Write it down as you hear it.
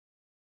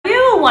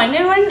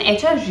wondered what an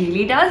HR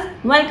really does?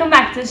 Welcome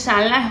back to this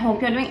channel. I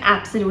hope you're doing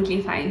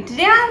absolutely fine.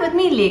 Today I have with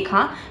me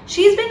Lekha.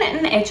 She's been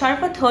in HR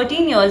for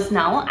 13 years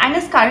now and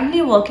is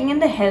currently working in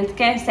the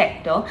healthcare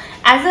sector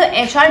as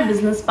a HR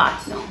business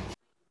partner.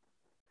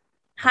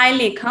 Hi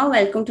Lekha,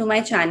 welcome to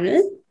my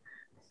channel.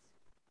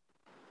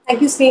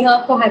 Thank you,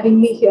 Sneha, for having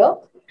me here.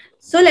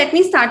 So let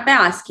me start by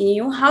asking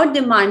you, how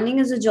demanding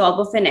is the job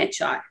of an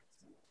HR?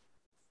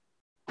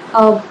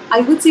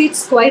 I would say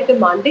it's quite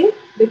demanding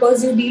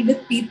because you deal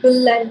with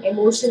people and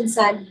emotions,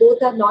 and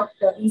both are not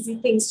easy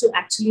things to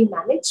actually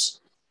manage.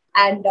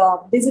 And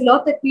there's a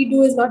lot that we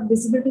do is not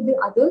visible to the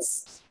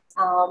others,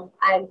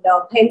 and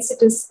hence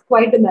it is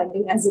quite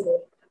demanding as a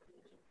role.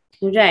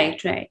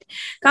 Right.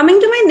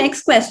 Coming to my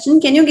next question,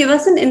 can you give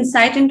us an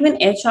insight into an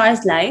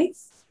HR's life?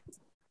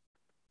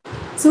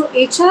 So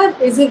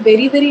HR is a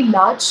very, very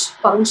large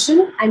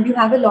function, and you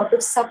have a lot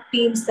of sub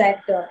teams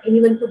that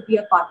anyone could be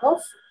a part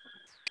of.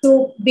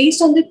 So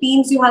based on the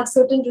teams, you have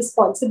certain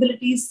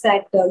responsibilities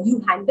that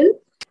you handle,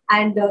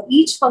 and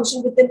each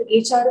function within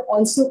HR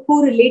also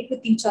correlate with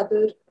each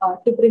other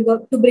to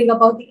bring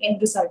about the end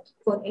result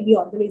for any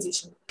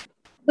organization.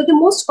 But the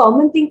most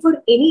common thing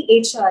for any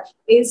HR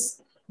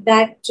is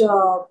that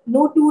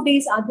no 2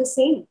 days are the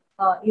same.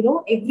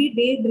 Every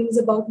day brings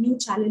about new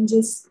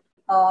challenges,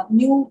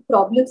 new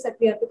problems that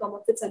we have to come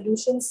up with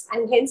solutions,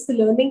 and hence the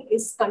learning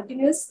is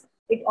continuous.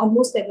 It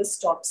almost never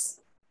stops.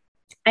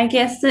 I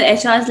guess the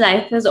HR's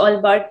life is all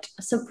about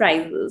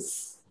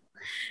surprises.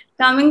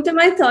 Coming to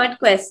my third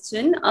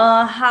question,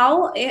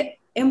 how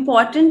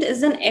important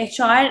is an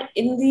HR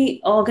in the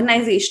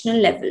organizational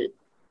level?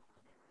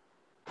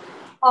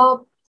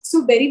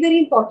 So very, very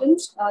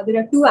important.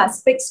 There are two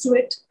aspects to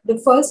it. The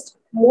first,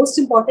 most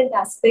important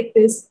aspect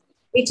is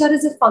HR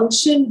as a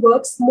function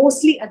works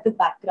mostly at the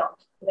background,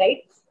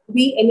 right?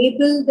 We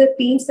enable the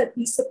teams that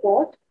we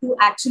support to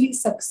actually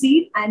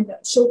succeed and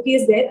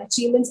showcase their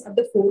achievements at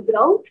the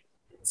foreground.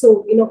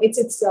 So,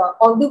 it's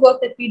all the work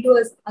that we do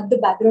as at the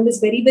background is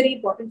very, very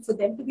important for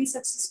them to be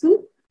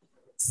successful.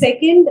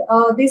 Second,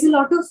 there's a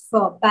lot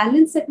of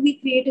balance that we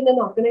create in an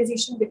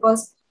organization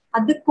because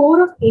at the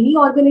core of any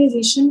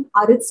organization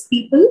are its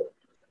people.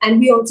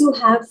 And we also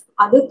have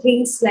other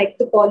things like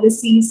the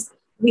policies.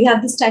 We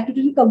have the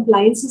statutory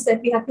compliances that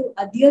we have to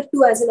adhere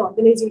to as an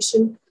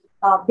organization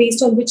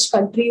based on which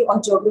country or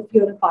geography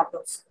you're a part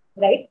of,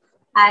 right?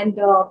 And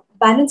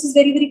balance is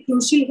very, very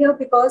crucial here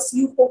because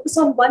you focus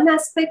on one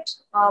aspect,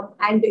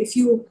 and if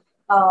you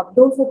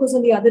don't focus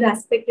on the other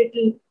aspect,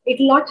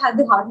 it'll not have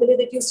the harmony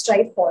that you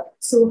strive for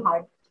so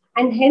hard.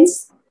 And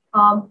hence,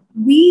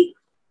 we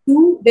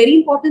do very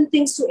important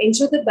things to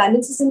ensure the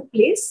balance is in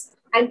place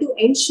and to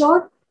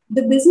ensure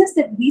the business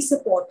that we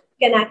support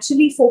can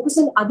actually focus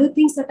on other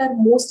things that are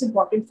most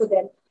important for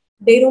them,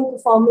 their own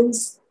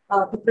performance,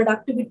 the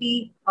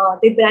productivity,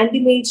 their brand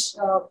image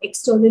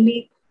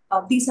externally.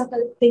 These are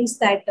the things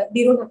that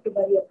they don't have to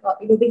worry about,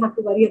 they have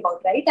to worry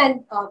about, right?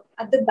 And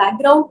at the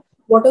background,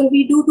 what all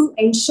we do to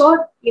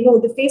ensure,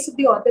 the face of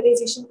the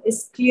organization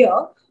is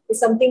clear is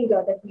something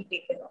that we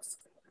take care of.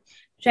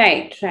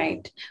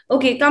 Right.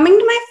 Okay, coming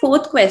to my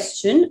fourth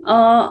question,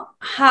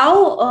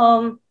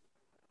 how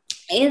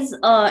is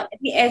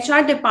the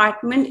HR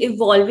department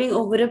evolving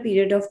over a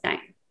period of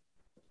time?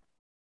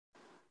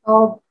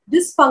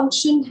 This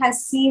function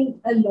has seen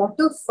a lot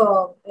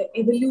of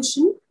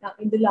evolution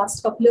in the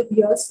last couple of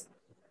years.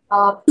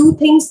 Two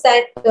things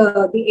that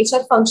the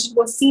HR function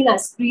was seen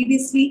as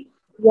previously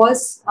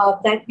was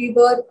that we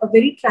were a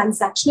very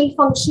transactional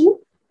function.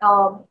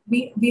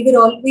 We were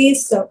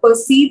always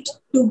perceived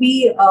to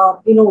be,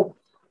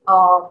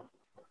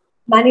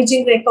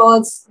 managing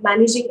records,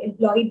 managing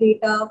employee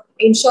data,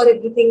 ensure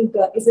everything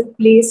is in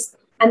place.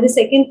 And the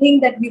second thing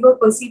that we were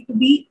perceived to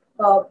be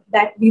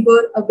that we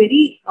were a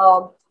very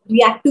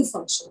reactive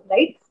function,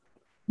 right?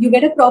 You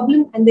get a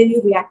problem and then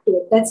you react to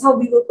it. That's how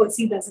we were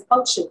perceived as a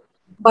function.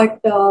 But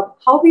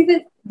how we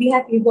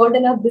have evolved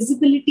and our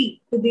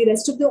visibility to the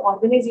rest of the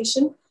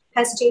organization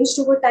has changed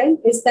over time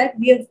is that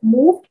we have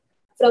moved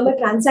from a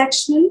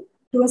transactional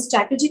to a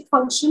strategic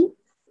function.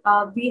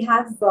 We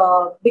have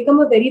become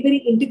a very, very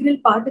integral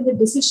part in the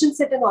decisions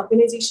that an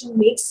organization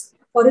makes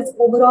for its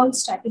overall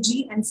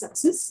strategy and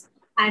success.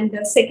 And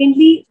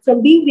secondly,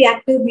 from being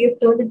reactive, we have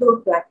turned into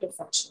a proactive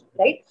function,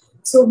 right?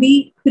 So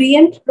we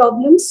preempt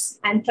problems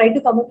and try to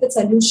come up with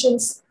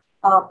solutions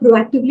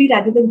proactively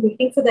rather than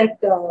waiting for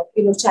that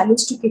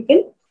challenge to kick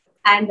in.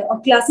 And a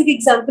classic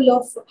example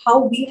of how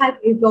we have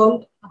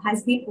evolved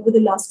has been over the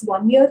last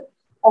 1 year.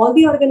 All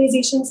the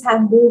organizations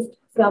have moved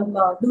from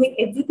doing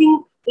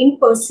everything in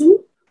person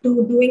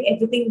to doing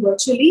everything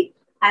virtually,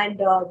 and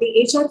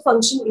the HR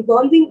function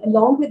evolving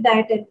along with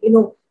that, and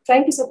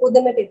trying to support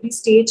them at every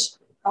stage,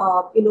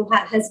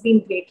 has been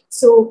great.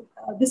 So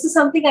this is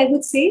something I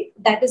would say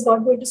that is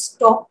not going to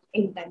stop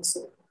anytime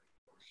soon.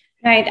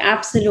 Right,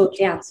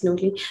 absolutely.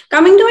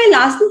 Coming to my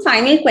last and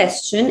final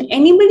question,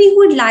 anybody who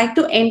would like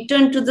to enter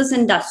into this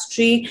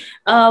industry,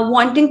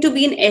 wanting to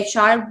be in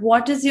HR,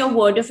 what is your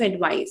word of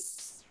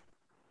advice?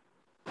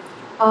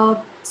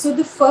 So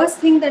the first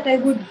thing that I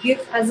would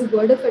give as a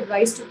word of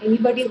advice to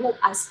anybody who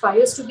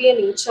aspires to be an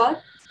HR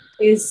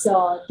is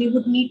they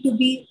would need to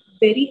be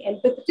very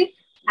empathetic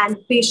and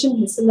patient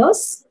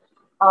listeners,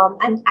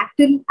 and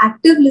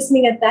active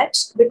listening at that,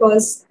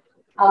 because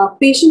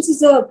patience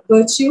is a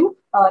virtue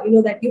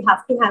that you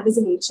have to have as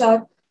an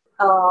HR.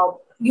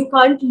 You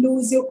can't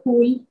lose your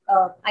cool.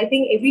 I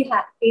think every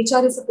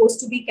HR is supposed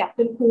to be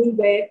Captain Cool,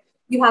 where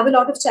you have a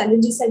lot of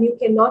challenges and you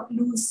cannot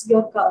lose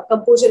your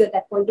composure at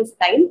that point of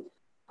time.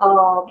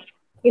 uh,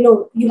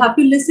 you have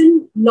to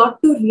listen,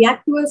 not to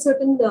react to a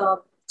certain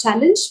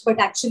challenge, but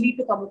actually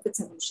to come up with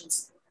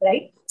solutions,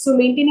 right? So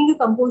maintaining a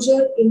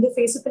composure in the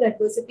face of an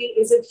adversity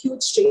is a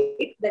huge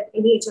trait that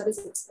any HR is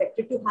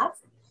expected to have.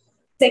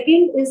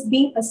 Second is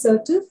being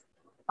assertive.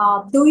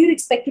 Though you're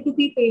expected to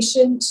be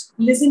patient,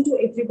 listen to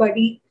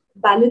everybody,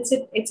 balance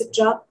it,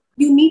 etc.,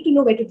 you need to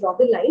know where to draw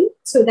the line,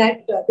 so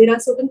that there are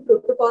certain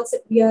protocols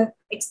that we are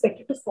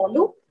expected to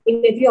follow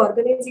in every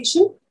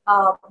organization.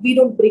 We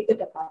don't break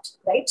that apart,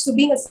 right? So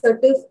being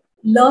assertive,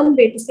 learn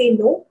where to say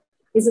no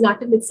is an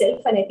art in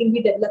itself, and I think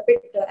we develop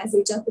it as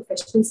HR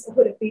professionals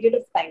over a period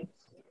of time.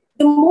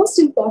 The most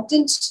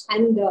important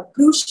and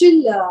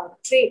crucial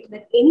trait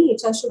that any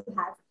HR should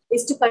have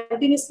is to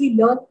continuously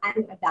learn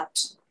and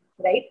adapt,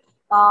 right?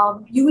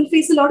 You will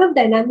face a lot of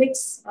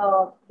dynamics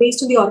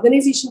based on the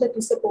organization that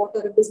you support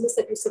or a business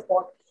that you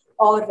support,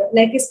 or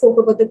like I spoke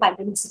about the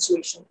pandemic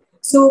situation.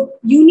 So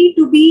you need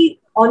to be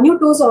on your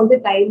toes all the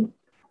time,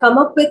 come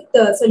up with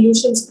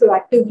solutions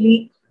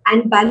proactively,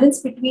 and balance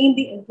between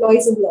the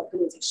employees and the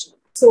organization.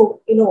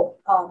 So,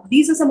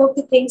 these are some of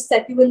the things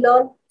that you will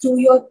learn through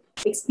your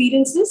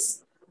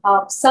experiences,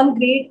 some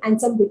great and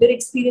some bitter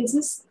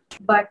experiences,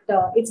 but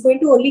it's going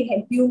to only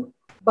help you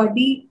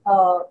buddy,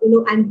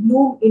 and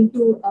bloom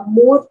into a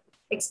more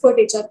expert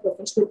HR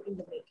professional in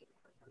the making.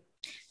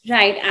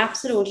 Right,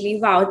 absolutely.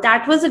 Wow,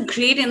 that was a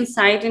great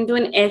insight into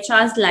an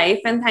HR's life.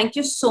 And thank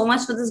you so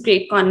much for this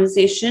great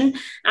conversation.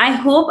 I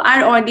hope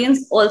our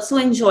audience also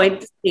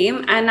enjoyed the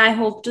same. And I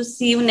hope to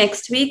see you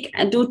next week.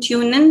 And do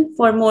tune in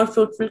for more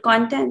fruitful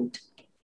content.